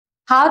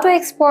How to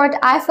export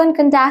iPhone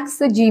contacts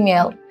to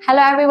Gmail.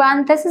 Hello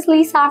everyone, this is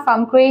Lisa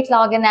from Create,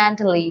 Login and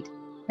Delete.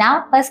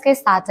 Now let's get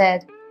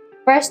started.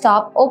 First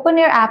up, open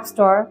your App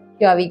Store.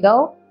 Here we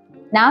go.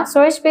 Now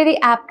search for the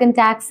app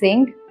Contact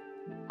Sync.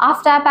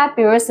 After app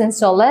appears,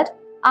 install it.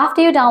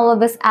 After you download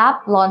this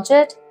app, launch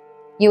it.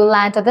 You will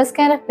land to this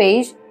kind of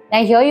page.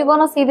 Now here you're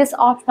gonna see this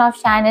option of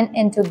sign in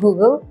into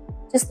Google.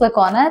 Just click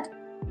on it.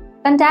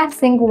 Contact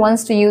Sync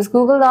wants to use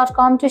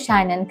google.com to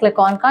sign in. Click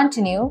on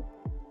Continue.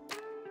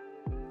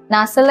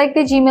 Now select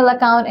the Gmail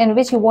account in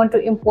which you want to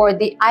import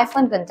the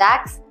iPhone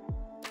contacts,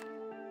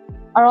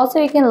 or also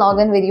you can log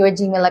in with your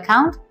Gmail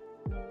account.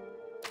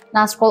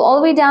 Now scroll all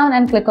the way down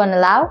and click on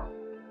Allow.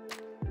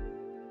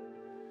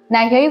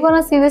 Now here you're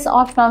going to see this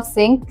option of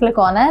sync. Click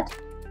on it.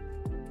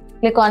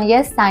 Click on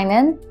Yes, sign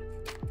in.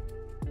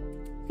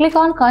 Click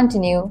on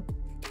Continue.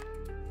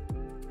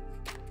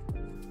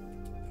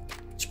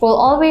 Scroll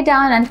all the way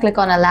down and click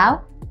on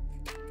Allow.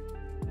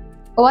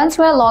 Once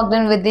you are logged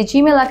in with the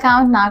Gmail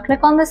account, now click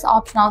on this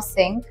option of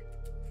sync.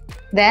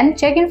 Then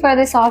check in for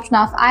this option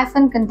of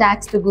iPhone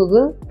contacts to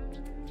Google.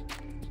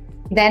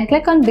 Then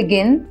click on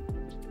Begin.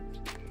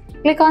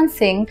 Click on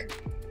Sync.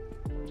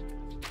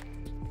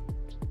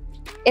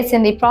 It's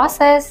in the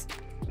process.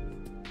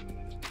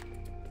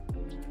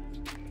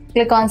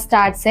 Click on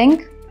Start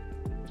Sync.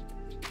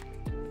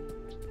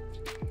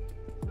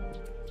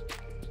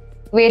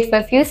 Wait for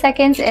a few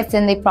seconds, it's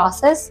in the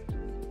process.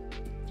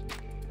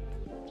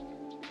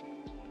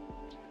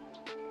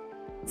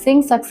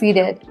 Sync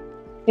succeeded.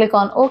 Click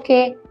on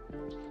OK.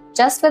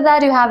 Just for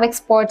that, you have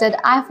exported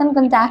iPhone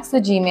contacts to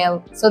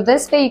Gmail. So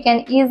this way you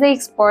can easily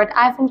export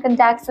iPhone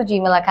contacts to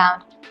Gmail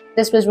account.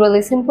 This was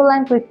really simple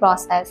and quick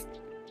process.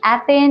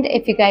 At the end,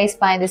 if you guys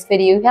find this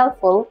video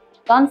helpful,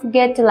 don't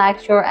forget to like,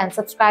 share and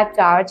subscribe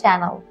to our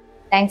channel.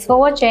 Thanks for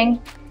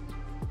watching.